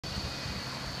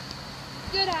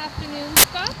Good afternoon,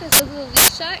 Scott. This is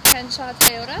Alicia at Kenshaw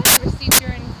Toyota. I received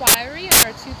your inquiry on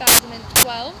our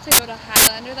 2012 Toyota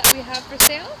Highlander that we have for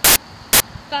sale.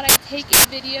 Thought I'd take a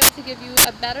video to give you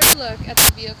a better look at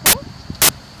the vehicle.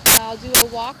 I'll do a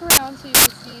walk around so you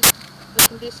can see the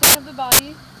condition of the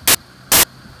body,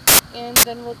 and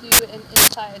then we'll do an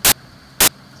inside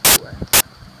tour.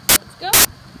 Let's go.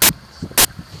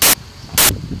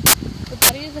 The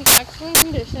body is in excellent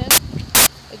condition.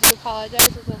 I do apologize,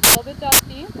 it's a little bit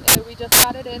dusty. We just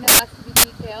got it in, it has to be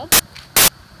detailed.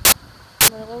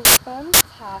 And it will look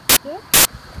fantastic.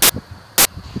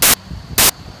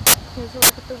 Here's a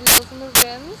look at the wheels and the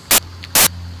rims.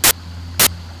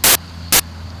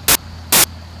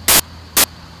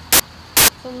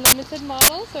 It's a limited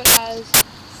model, so it has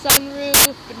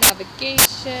sunroof,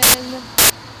 navigation,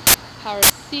 power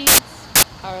seats,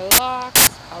 power locks,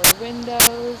 power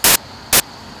windows,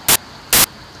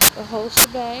 the whole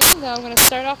shebang. Now I'm going to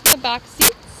start off with the back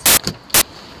seats.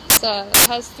 So it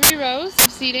has 3 rows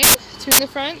of seating, 2 in the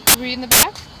front, 3 in the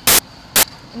back,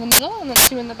 in the middle, and then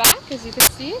 2 in the back, as you can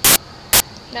see.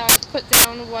 Now I've put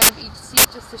down one of each seat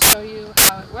just to show you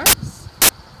how it works.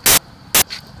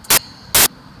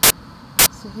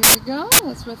 So here we go.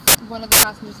 That's with one of the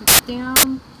passenger seats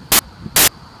down.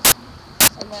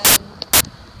 And then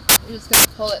you're just going to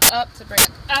pull it up to bring it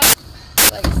up,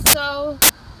 like so.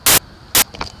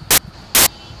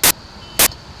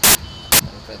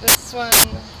 For this one,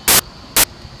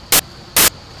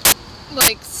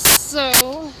 like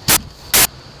so.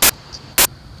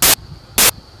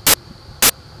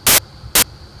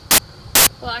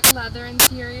 Black leather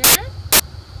interior.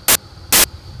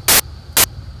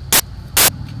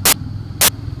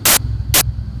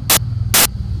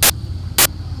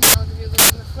 Now I'll give you a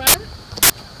look in the front.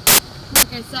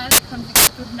 Like I said, it comes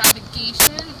equipped with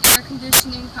navigation, air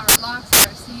conditioning, power locks,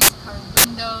 power seats, power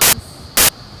windows.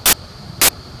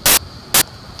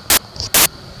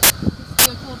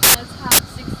 Vehicle does have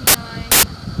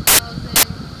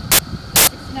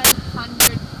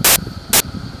 6,900.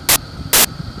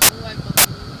 Oh, I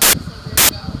believe. So there you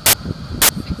go.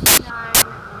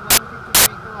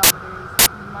 69,153 kilometers.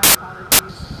 My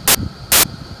apologies.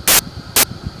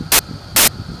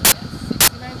 Yes,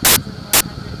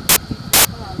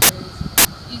 69,153 kilometers.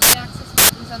 Easy access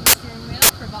buttons on the steering wheel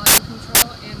for volume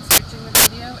control and searching the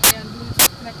video and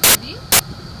Bluetooth connectivity.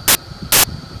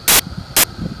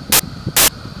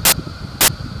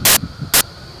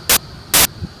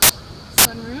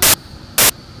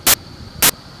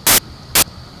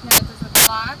 Now there's a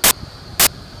black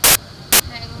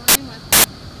paneling with,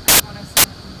 I want to say,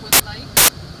 wood light.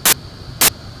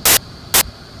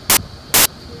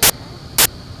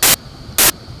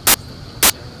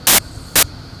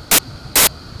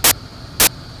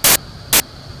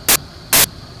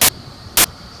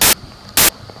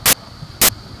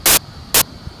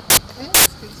 Okay,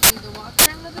 this gives me the walk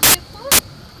around of the vehicle.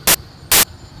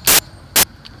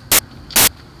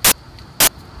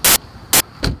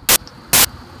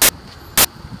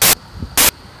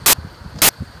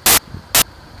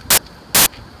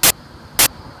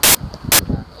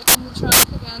 Trunk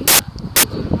again. I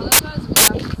do apologize, we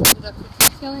have to set it up for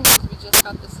detailing because we just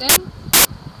got this in.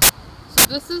 So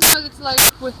this is what it's like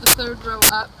with the 3rd row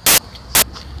up.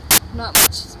 Not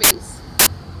much space,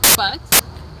 but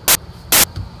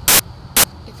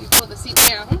if you pull the seat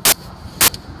down,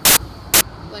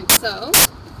 like so,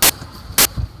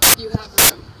 you have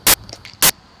room.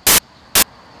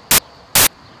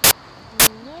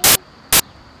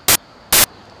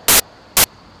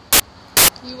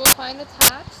 You will find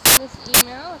attached to this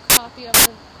email a copy of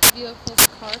the vehicle's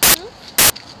car proof.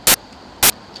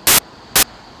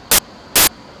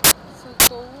 So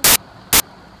go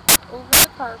over the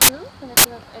car proof, and if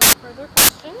you have any further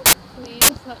questions,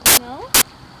 please let me know.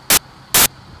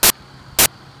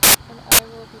 And I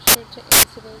will be sure to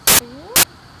answer those for you.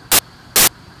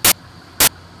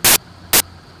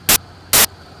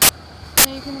 And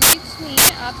you can reach me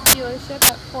at the dealership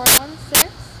at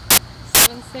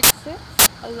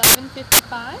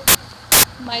 416-766-1155.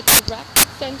 My direct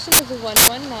extension is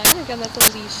 119. Again, that's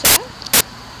Alicia.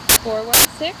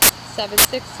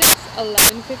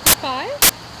 416-766-1155.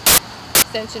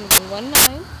 Extension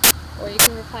 119. Or you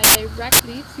can reply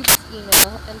directly to this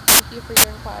email. And thank you for your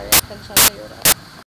inquiry at Kenshaw Toyota.